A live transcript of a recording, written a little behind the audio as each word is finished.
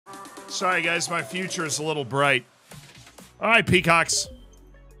Sorry, guys, my future is a little bright. All right, Peacocks.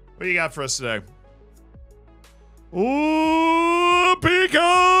 What do you got for us today? Ooh,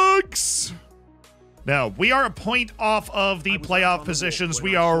 Peacocks! Now, we are a point off of the playoff positions.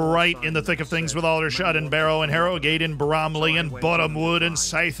 We are right in the thick of things with Aldershot and Barrow and Harrogate and Bromley and Bottomwood and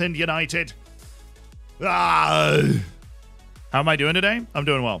Southend United. How am I doing today? I'm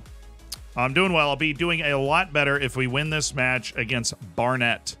doing well. I'm doing well. I'll be doing a lot better if we win this match against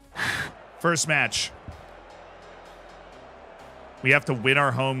Barnet. First match. We have to win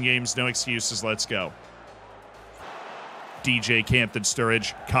our home games. No excuses. Let's go. DJ Campton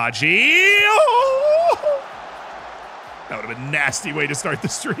Sturridge. Kaji. Oh! That would have been a nasty way to start the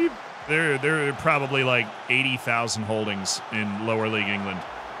stream. There are probably like 80,000 holdings in lower league England.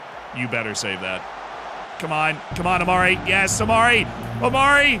 You better save that. Come on. Come on, Amari. Yes, Amari.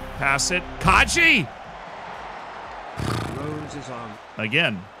 Amari. Pass it. Kaji. Rose is on.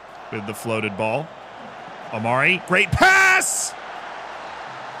 Again, with the floated ball. Amari. Great pass.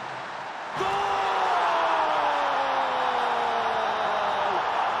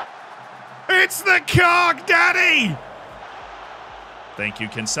 It's the Cog Daddy! Thank you,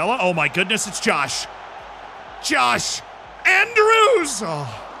 Kinsella. Oh my goodness, it's Josh. Josh Andrews! Oh.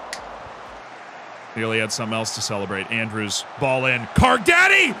 Nearly had something else to celebrate. Andrews, ball in. Cog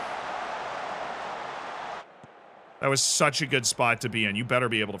Daddy! That was such a good spot to be in. You better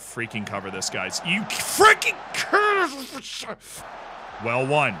be able to freaking cover this, guys. You freaking... Well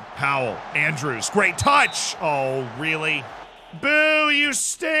won. Powell, Andrews, great touch! Oh, really? Boo, you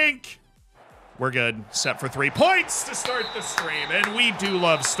stink! We're good. Set for 3 points to start the stream. And we do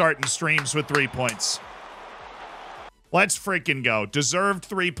love starting streams with 3 points. Let's freaking go. Deserved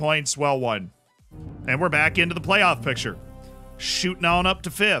 3 points. Well won. And we're back into the playoff picture. Shooting on up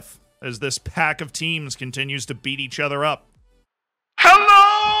to 5th as this pack of teams continues to beat each other up. Hello,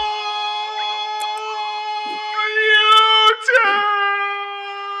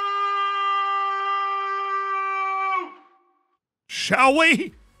 YouTube! Shall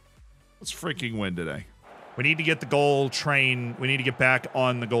we? Let's freaking win today. We need to get the goal train. We need to get back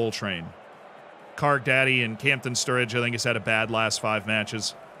on the goal train. Carg Daddy and Campton Sturridge, I think, has had a bad last 5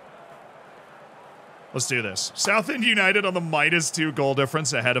 matches. Let's do this. Southend United on the -2 goal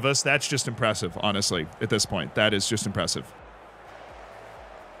difference ahead of us. That's just impressive, honestly, at this point. That is just impressive.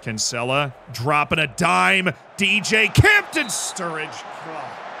 Kinsella dropping a dime. DJ Campton Sturridge.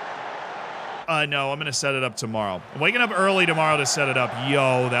 No, I'm going to set it up tomorrow. I'm waking up early tomorrow to set it up.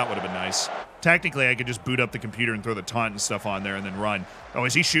 Yo, that would have been nice. Technically, I could just boot up the computer and throw the taunt and stuff on there and then run. Oh,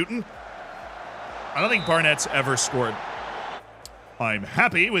 is he shooting? I don't think Barnett's ever scored. I'm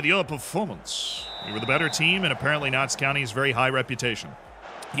happy with your performance. You were the better team and apparently Notts County's very high reputation.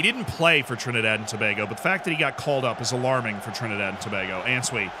 He didn't play for Trinidad and Tobago, but the fact that he got called up is alarming for Trinidad and Tobago.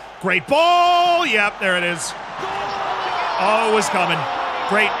 Answe, great ball! Yep, there it is. Oh, it was coming.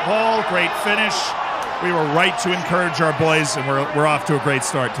 Great ball, great finish. We were right to encourage our boys, and we're off to a great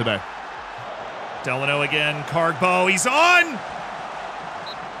start today. Delano again, Cargbo, he's on!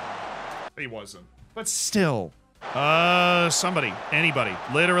 He wasn't. But still. Somebody, anybody,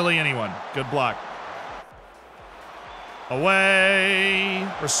 literally anyone. Good block. Away.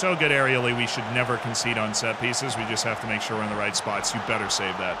 We're so good aerially, we should never concede on set pieces. We just have to make sure we're in the right spots. You better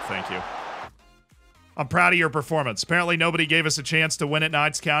save that. Thank you. I'm proud of your performance. Apparently nobody gave us a chance to win at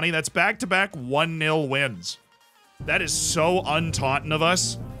Notts County. That's back-to-back 1-0 wins. That is so untaunting of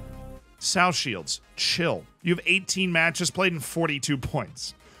us. South Shields, chill. You have 18 matches played and 42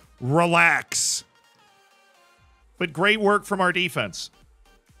 points. Relax. But great work from our defense.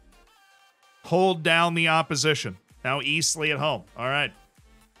 Hold down the opposition. Now Eastleigh at home. All right.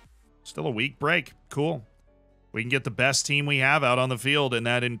 Still a week break. Cool. We can get the best team we have out on the field, and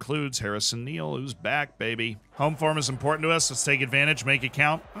that includes Harrison Neal, who's back, baby. Home form is important to us. Let's take advantage, make it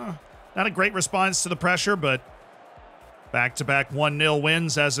count. Not a great response to the pressure, but back-to-back 1-0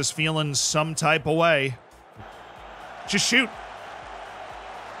 wins has us feeling some type of way. Just shoot.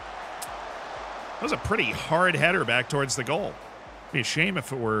 That was a pretty hard header back towards the goal. It'd be a shame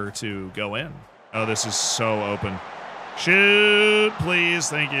if it were to go in. Oh, this is so open. Shoot, please.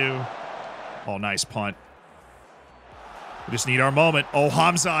 Thank you. Oh, nice punt. We just need our moment. Oh,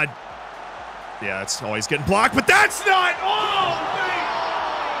 Hamzad. Yeah, it's always getting blocked, but that's not. Oh,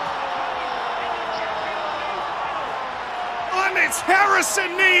 man. And it's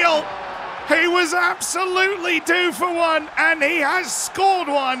Harrison Neal. He was absolutely due for one, and he has scored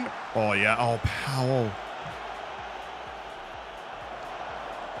one. Oh, yeah. Oh, Powell.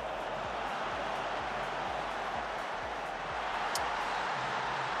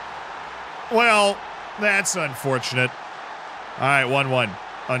 Well, that's unfortunate. All right, 1-1.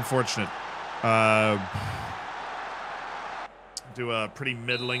 Unfortunate. Do a pretty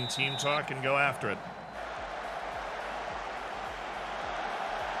middling team talk and go after it.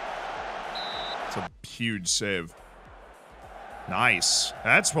 It's a huge save. Nice.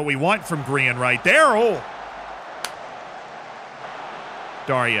 That's what we want from Green right there. Oh.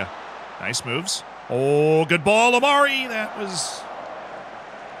 Daria. Nice moves. Oh, good ball, Amari. That was...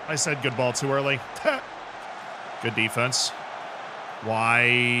 I said good ball too early. Good defense.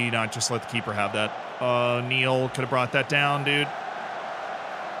 Why not just let the keeper have that? Neil could have brought that down, dude.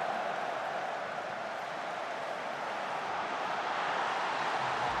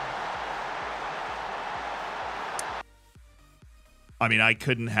 I mean, I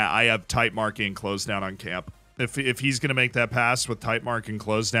couldn't have... I have tight marking and close down on Camp. If he's going to make that pass with tight mark and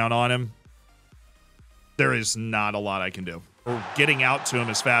close down on him, there is not a lot I can do. We're getting out to him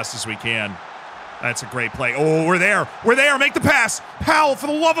as fast as we can. That's a great play. Oh, we're there. We're there. Make the pass. Powell, for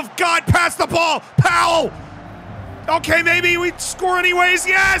the love of God, pass the ball. Powell. Okay, maybe we score anyways.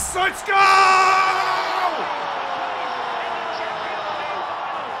 Yes, let's go.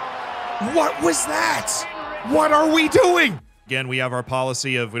 What was that? What are we doing? Again, we have our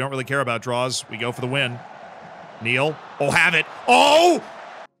policy of we don't really care about draws. We go for the win. Neil. Oh, have it. Oh!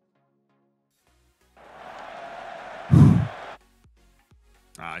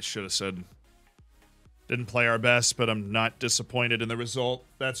 I should have said didn't play our best, but I'm not disappointed in the result.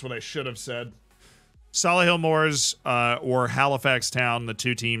 That's what I should have said. Solihull Moors or Halifax Town, the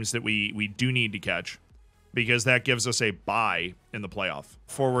two teams that we do need to catch, because that gives us a bye in the playoff.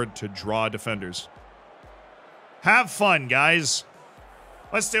 Forward to draw defenders. Have fun, guys.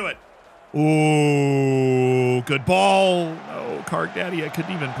 Let's do it. Ooh, good ball. Oh, Karg Daddy, I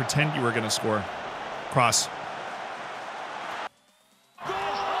couldn't even pretend you were going to score. Cross.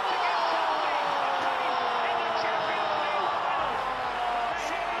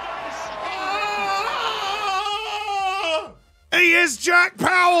 He is Jack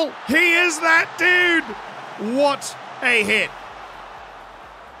Powell. He is that dude. What a hit.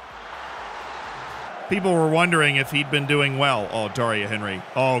 People were wondering if he'd been doing well. Oh, Daria Henry.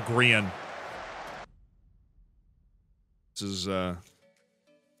 Oh, Green. This is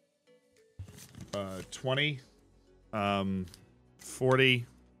 20, 40,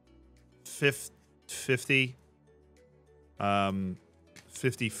 50,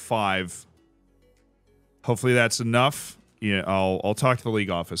 55. Hopefully that's enough. Yeah, I'll talk to the league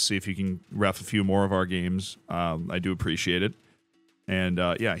office, see if you can ref a few more of our games. I do appreciate it. And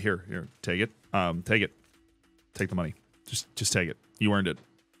yeah, here, take it. Take it. Take the money. Just take it. You earned it.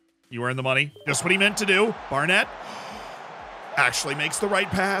 You earned the money. Just what he meant to do. Barnett actually makes the right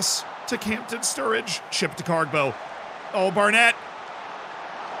pass to Campton Sturridge. Chip to Cargbo. Oh, Barnett.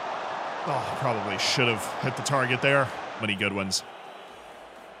 Oh, probably should have hit the target there. Many good ones.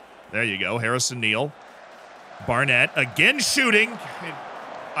 There you go. Harrison Neal. Barnett again shooting.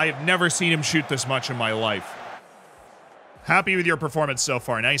 I have never seen him shoot this much in my life. Happy with your performance so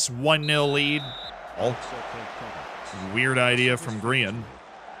far. Nice 1-0 lead. Oh. Weird idea from Green.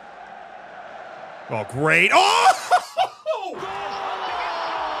 Oh, great. Oh!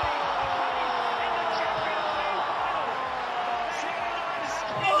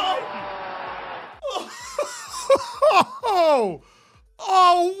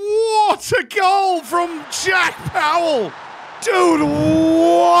 Oh, what a goal from Jack Powell. Dude,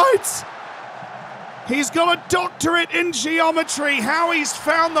 what? He's got a doctorate in geometry. How he's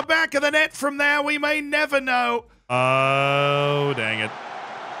found the back of the net from there, we may never know. Oh, dang it.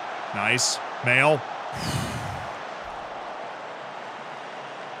 Nice. Mail.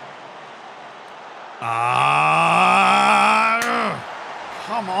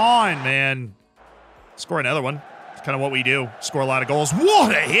 Come on, man. Score another one. It's kind of what we do. Score a lot of goals.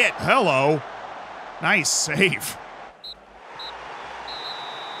 What a hit. Hello. Nice save.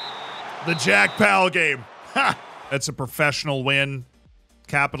 The Jack Powell game. Ha! That's a professional win,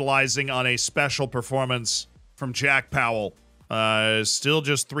 capitalizing on a special performance from Jack Powell. Still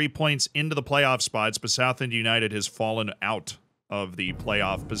just 3 points into the playoff spots, but Southend United has fallen out of the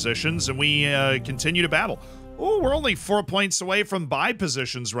playoff positions, and we continue to battle. Oh, we're only 4 points away from bye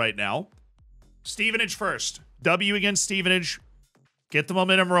positions right now. Stevenage first. W against Stevenage. Get the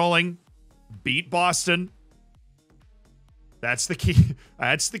momentum rolling. Beat Boston. That's the key.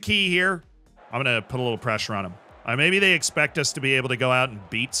 That's the key here. I'm going to put a little pressure on them. Maybe they expect us to be able to go out and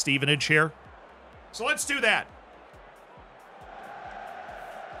beat Stevenage here. So let's do that.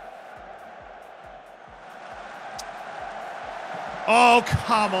 Oh,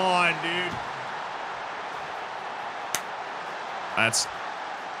 come on, dude.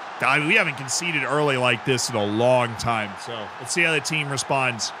 God, we haven't conceded early like this in a long time. So let's see how the team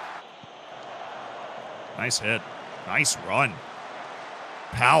responds. Nice hit. Nice run.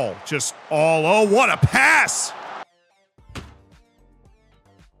 Powell just all, oh, what a pass.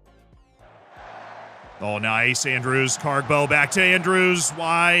 Oh, nice. Andrews, Cargbo back to Andrews.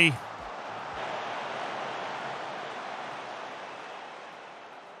 Why?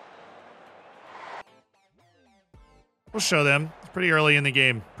 We'll show them. It's pretty early in the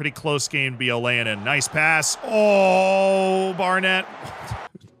game. Pretty close game to be laying in. Nice pass. Oh, Barnett.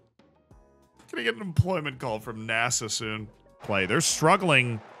 Gonna get an employment call from NASA soon. Play. They're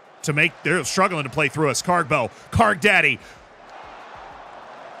struggling to play through us. Cargbo. Carg Daddy.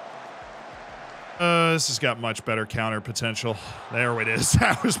 This has got much better counter potential. There it is.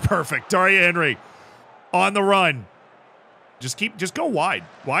 That was perfect. Daria Henry on the run. Just go wide.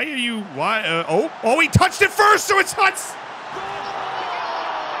 Why are you, oh, he touched it first, so it's Huts.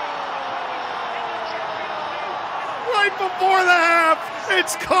 Right before the half,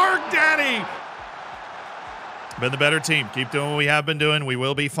 it's Carg Daddy. Been the better team. Keep doing what we have been doing. We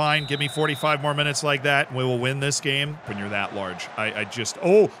will be fine. Give me 45 more minutes like that, and we will win this game when you're that large.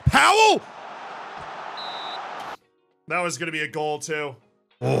 Oh, Powell! That was going to be a goal, too.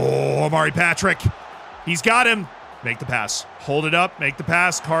 Oh, Amari Patrick. He's got him. Make the pass. Hold it up. Make the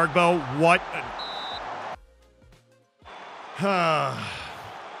pass. Cargbo. What?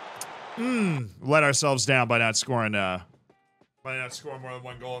 Let ourselves down by not scoring more than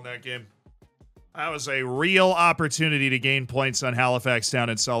one goal in that game. That was a real opportunity to gain points on Halifax Town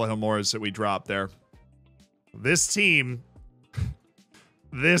and Solihull Moors that we dropped there. This team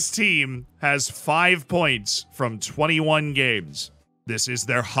has 5 points from 21 games. This is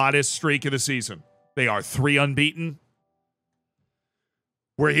their hottest streak of the season. They are 3 unbeaten.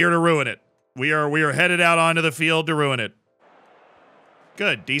 We're here to ruin it. We are headed out onto the field to ruin it.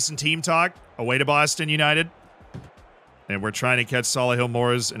 Good. Decent team talk. Away to Boston United. And we're trying to catch Solihull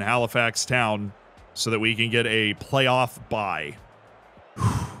Moors and Halifax Town so that we can get a playoff bye.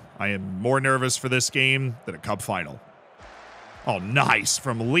 I am more nervous for this game than a cup final. Oh, nice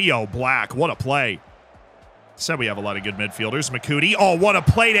from Leo Black. What a play. Said we have a lot of good midfielders. McCooty. Oh, what a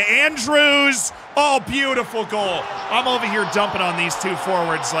play to Andrews. Oh, beautiful goal. I'm over here dumping on these two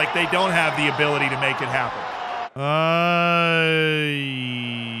forwards like they don't have the ability to make it happen.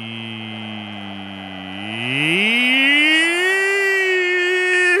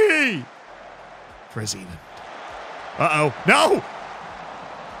 Frizzy. Uh-oh. No!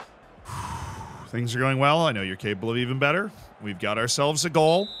 Things are going well. I know you're capable of even better. We've got ourselves a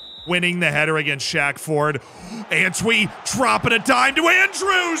goal. Winning the header against Shaq Ford. Antwi dropping a dime to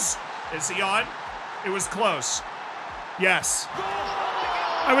Andrews. Is he on? It was close. Yes.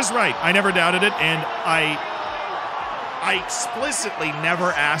 I was right. I never doubted it, and I explicitly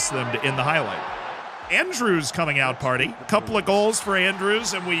never asked them to end the highlight. Andrews coming out party. A couple of goals for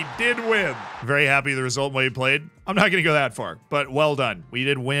Andrews, and we did win. Very happy with the result when we played. I'm not going to go that far, but well done. We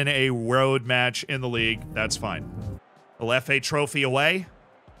did win a road match in the league. That's fine. A FA trophy away.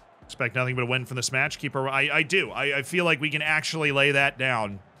 Expect nothing but a win from this match. I do. I feel like we can actually lay that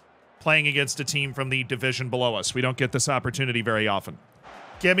down playing against a team from the division below us. We don't get this opportunity very often.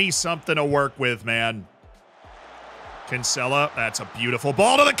 Give me something to work with, man. Kinsella, that's a beautiful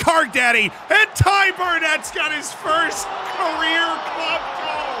ball to the Carg Daddy, and Ty Burnett's got his first career club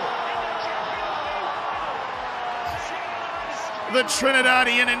goal. The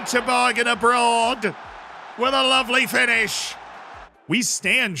Trinidadian and Tobago abroad with a lovely finish. We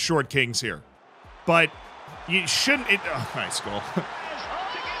stand short kings here, but you shouldn't. Oh, nice goal.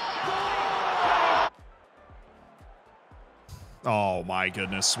 Oh my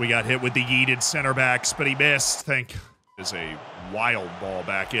goodness, we got hit with the yeeted center backs, but he missed. Is a wild ball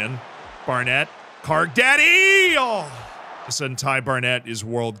back in. Barnett, Carg Daddy. Oh, sudden Ty Barnett is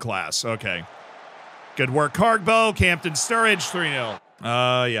world class. Okay, good work, Cargbo. Campton Sturridge 3-0.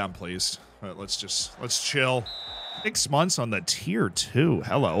 Yeah, I'm pleased. But let's chill. 6 months on the tier 2.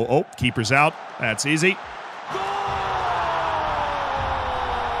 Hello. Oh, keeper's out. That's easy.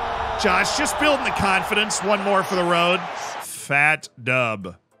 Josh, just building the confidence. One more for the road. Fat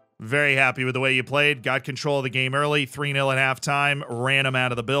dub. Very happy with the way you played. Got control of the game early. 3-0 at halftime. Ran him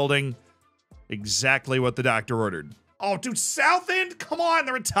out of the building. Exactly what the doctor ordered. Oh, dude, Southend? Come on.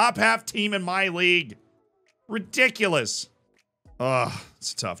 They're a top half team in my league. Ridiculous. Ugh,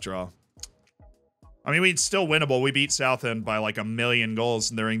 it's a tough draw. I mean, it's still winnable. We beat Southend by like 1 million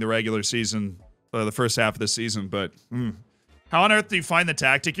goals during the regular season, the first half of the season, but how on earth do you find the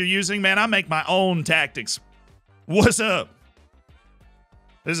tactic you're using? Man, I make my own tactics. What's up?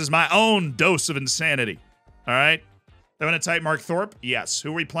 This is my own dose of insanity, all right? They want to type Mark Thorpe? Yes.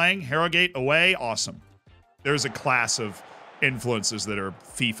 Who are we playing? Harrogate away? Awesome. There's a class of influences that are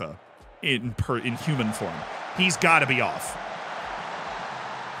FIFA in human form. He's got to be off.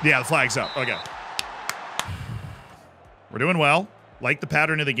 Yeah, the flag's up. Okay. We're doing well. Like the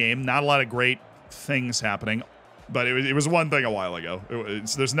pattern of the game. Not a lot of great things happening. But it was one thing a while ago.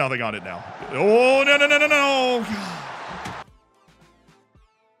 There's nothing on it now. Oh, no, no, no, no, no.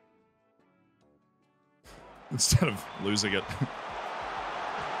 Instead of losing it.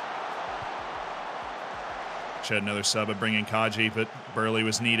 Should had another sub of bringing Kaji, but Burley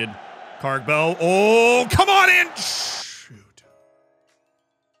was needed. Kargbo. Oh, come on in. Shoot.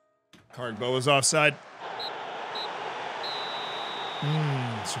 Kargbo was offside.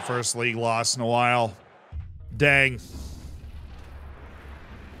 It's your first league loss in a while. Dang.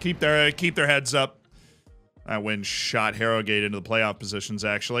 Keep their heads up. That win shot Harrogate into the playoff positions,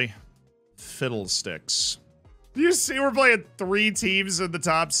 actually. Fiddlesticks. You see we're playing 3 teams in the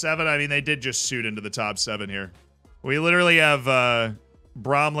top 7? I mean, they did just shoot into the top 7 here. We literally have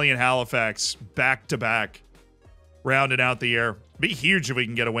Bromley and Halifax back-to-back rounding out the year. Be huge if we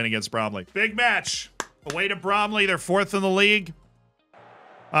can get a win against Bromley. Big match. Away to Bromley. They're 4th in the league.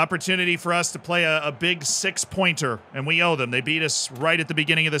 Opportunity for us to play a big 6-pointer, and we owe them. They beat us right at the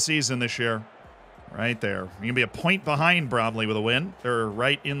beginning of the season this year. Right there. You're going to be a point behind Bromley with a win. They're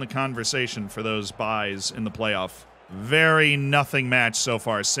right in the conversation for those buys in the playoff. Very nothing match so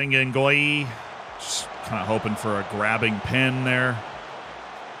far. Singa and Goyi, just kind of hoping for a grabbing pin there.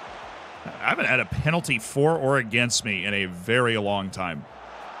 I haven't had a penalty for or against me in a very long time.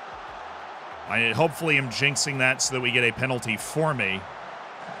 I hopefully am jinxing that so that we get a penalty for me.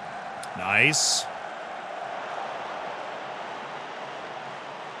 Nice.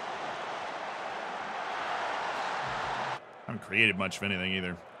 Haven't created much of anything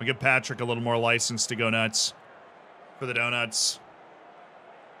either. We give Patrick a little more license to go nuts for the donuts.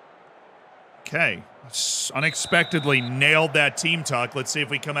 Okay. Unexpectedly nailed that team talk. Let's see if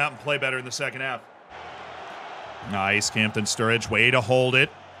we come out and play better in the second half. Nice, Campton Sturridge. Way to hold it.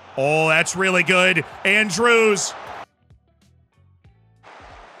 Oh, that's really good. Andrews.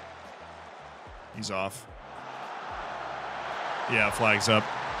 He's off. Yeah, flag's up.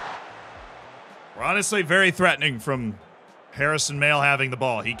 We're honestly very threatening from Harrison Mail having the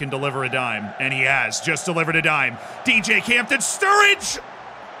ball. He can deliver a dime, and he has just delivered a dime. DJ Campton Sturridge!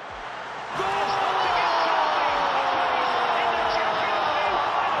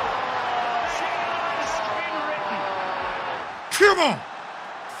 Come on!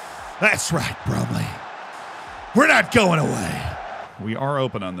 That's right, Bromley. We're not going away. We are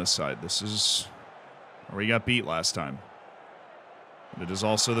open on this side. This is where we got beat last time. It is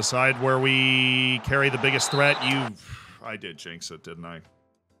also the side where we carry the biggest threat. I did jinx it, didn't I?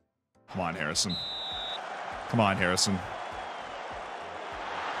 Come on, Harrison. Come on, Harrison.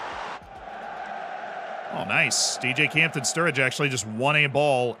 Oh, nice. DJ Campton Sturridge actually just won a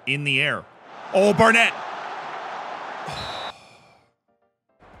ball in the air. Oh, Barnett.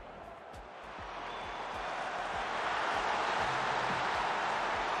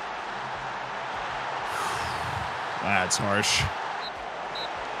 That's harsh.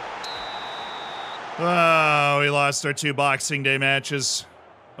 Oh, we lost our 2 Boxing Day matches.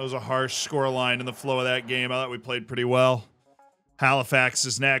 That was a harsh scoreline in the flow of that game. I thought we played pretty well. Halifax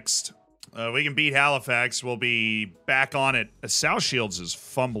is next. We can beat Halifax. We'll be back on it. South Shields is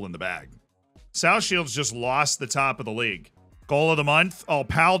fumbling the bag. South Shields just lost the top of the league. Goal of the month. Oh,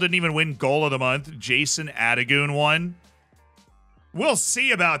 Powell didn't even win goal of the month. Jason Adigoon won. We'll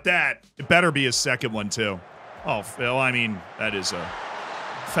see about that. It better be his second one, too. Oh, Phil, I mean, that is a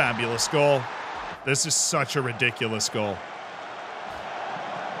fabulous goal. This is such a ridiculous goal.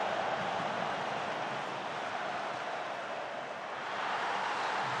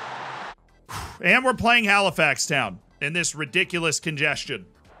 And we're playing Halifax Town in this ridiculous congestion.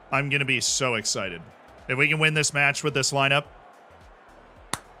 I'm going to be so excited. If we can win this match with this lineup.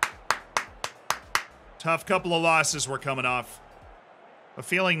 Tough couple of losses we're coming off. A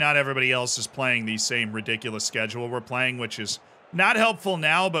feeling not everybody else is playing the same ridiculous schedule we're playing, which is not helpful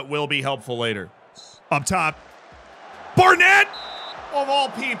now, but will be helpful later. Up top. Barnett! Of all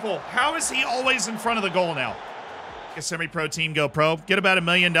people. How is he always in front of the goal now? A semi-pro team go pro. Get about $1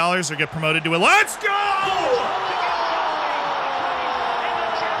 million or get promoted to a... Let's go!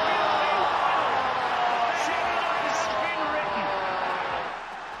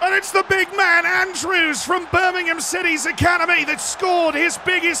 And it's the big man, Andrews, from Birmingham City's academy that scored his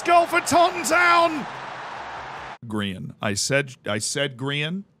biggest goal for Taunton Town. Green. I said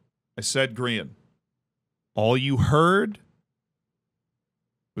green. I said green. All you heard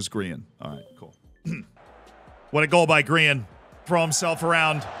was green. All right, cool. What a goal by Green. Throw himself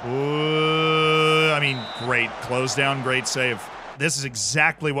around. Ooh, I mean, great. Close down, great save. This is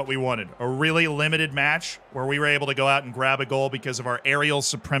exactly what we wanted. A really limited match where we were able to go out and grab a goal because of our aerial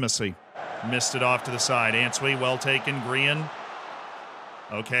supremacy. Missed it off to the side. Answe, well taken. Green.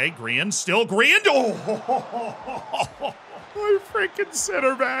 Okay, Green. Still Green. Oh, my freaking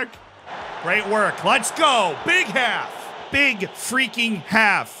center back. Great work. Let's go. Big half. Big freaking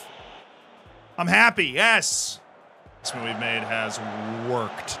half. I'm happy. Yes. This one we've made has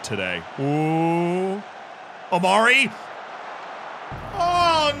worked today. Ooh. Omari.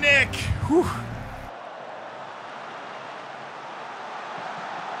 Oh, Nick. Whew.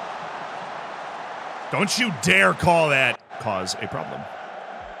 Don't you dare call that cause a problem.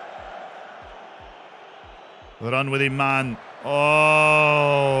 Run with him, man. Oh.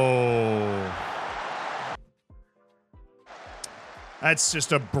 That's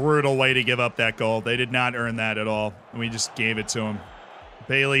just a brutal way to give up that goal. They did not earn that at all. We just gave it to him.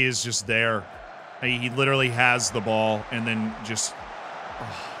 Bailey is just there. He literally has the ball and then just...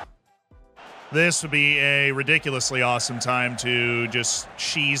 Oh. This would be a ridiculously awesome time to just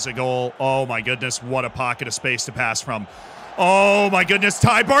cheese a goal. Oh my goodness, what a pocket of space to pass from. Oh my goodness,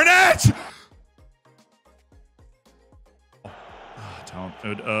 Ty Barnett!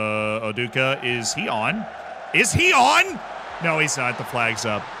 Oduka, is he on? Is he on? No, he's not. The flag's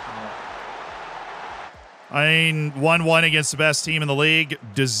up. I mean, 1-1 against the best team in the league.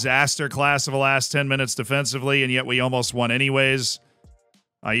 Disaster class of the last 10 minutes defensively, and yet we almost won anyways.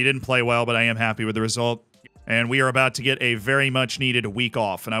 You didn't play well, but I am happy with the result. And we are about to get a very much needed week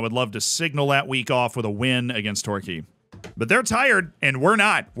off, and I would love to signal that week off with a win against Torquay. But they're tired, and we're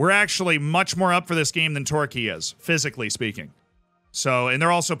not. We're actually much more up for this game than Torquay is, physically speaking. So, and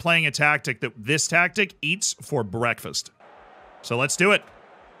they're also playing a tactic that this tactic eats for breakfast. So let's do it.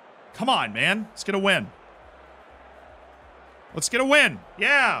 Come on, man. Let's get a win. Let's get a win.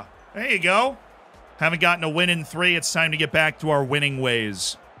 Yeah. There you go. Haven't gotten a win in 3. It's time to get back to our winning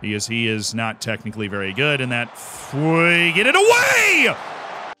ways. Because he is not technically very good, and that... Get it away!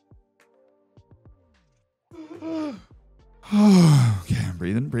 Okay, I'm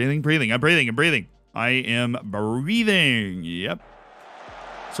breathing. I'm breathing. I am breathing. Yep.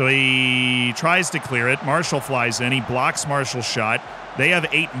 So he tries to clear it. Marshall flies in. He blocks Marshall's shot. They have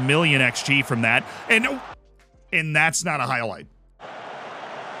 8 million XG from that. And that's not a highlight.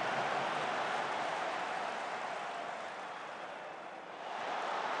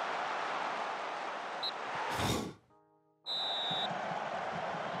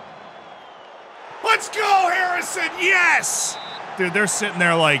 Let's go, Harrison! Yes! Dude, they're sitting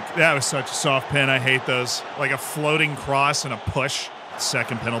there like, that was such a soft pin. I hate those. Like a floating cross and a push.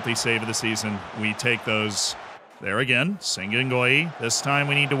 Second penalty save of the season. We take those there again. Sengengoyi. This time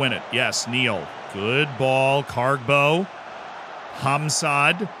we need to win it. Yes, Neil. Good ball. Kargbo.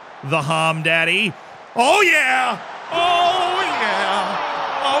 Hamsad. The Ham Daddy. Oh, yeah. Oh, yeah.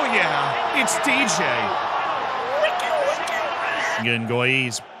 Oh, yeah. It's DJ.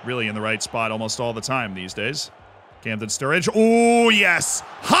 Sengengoyi's really in the right spot almost all the time these days. Camden Sturridge. Oh, yes.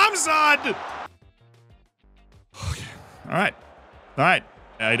 Hamzad. Okay. All right. All right.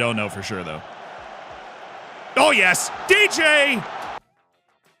 I don't know for sure, though. Oh, yes. DJ!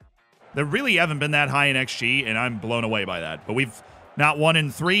 They really haven't been that high in XG, and I'm blown away by that. But we've not won in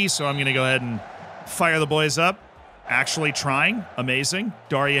 3, so I'm going to go ahead and fire the boys up. Actually trying. Amazing.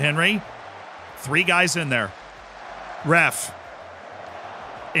 Daria Henry. 3 guys in there. Ref.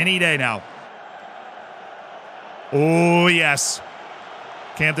 Any day now. Oh, yes.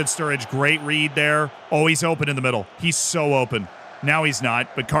 Camden Sturridge, great read there. Oh, he's open in the middle. He's so open. Now he's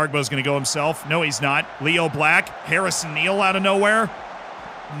not, but Kargbo's going to go himself. No, he's not. Leo Black, Harrison Neal out of nowhere.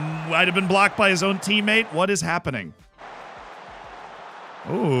 Might have been blocked by his own teammate. What is happening?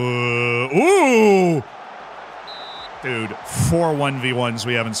 Ooh. Ooh. Dude, 4 1v1s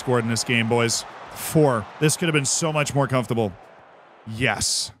we haven't scored in this game, boys. 4. This could have been so much more comfortable.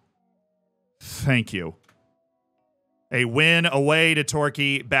 Yes. Thank you. A win away to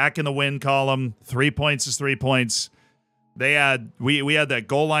Torquay, back in the win column. 3 points is 3 points. They had we had that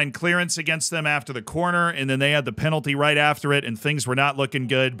goal line clearance against them after the corner, and then they had the penalty right after it, and things were not looking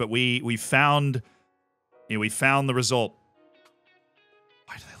good. But we found the result.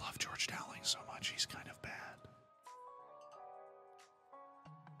 Why do they love George Dowling so much? He's kind of bad.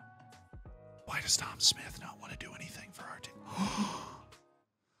 Why does Tom Smith not want to do anything for our team?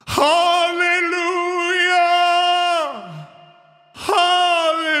 Hallelujah!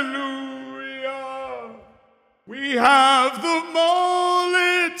 Hallelujah! We have the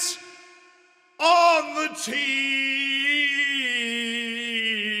mullet on the team.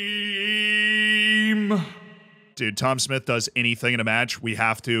 Dude, Tom Smith does anything in a match. We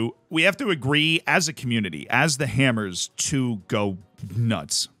have to agree as a community, as the Hammers, to go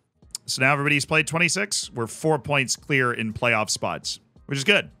nuts. So now everybody's played 26. We're 4 points clear in playoff spots, which is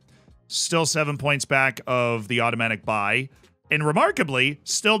good. Still 7 points back of the automatic bye. And remarkably,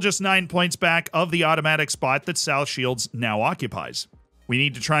 still just 9 points back of the automatic spot that South Shields now occupies. We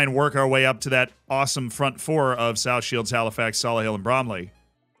need to try and work our way up to that awesome front four of South Shields, Halifax, Solihull, and Bromley.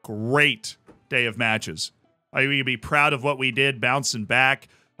 Great day of matches. I can be proud of what we did bouncing back.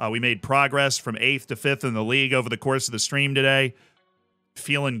 We made progress from 8th to 5th in the league over the course of the stream today.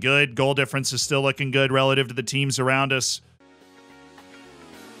 Feeling good. Goal difference is still looking good relative to the teams around us.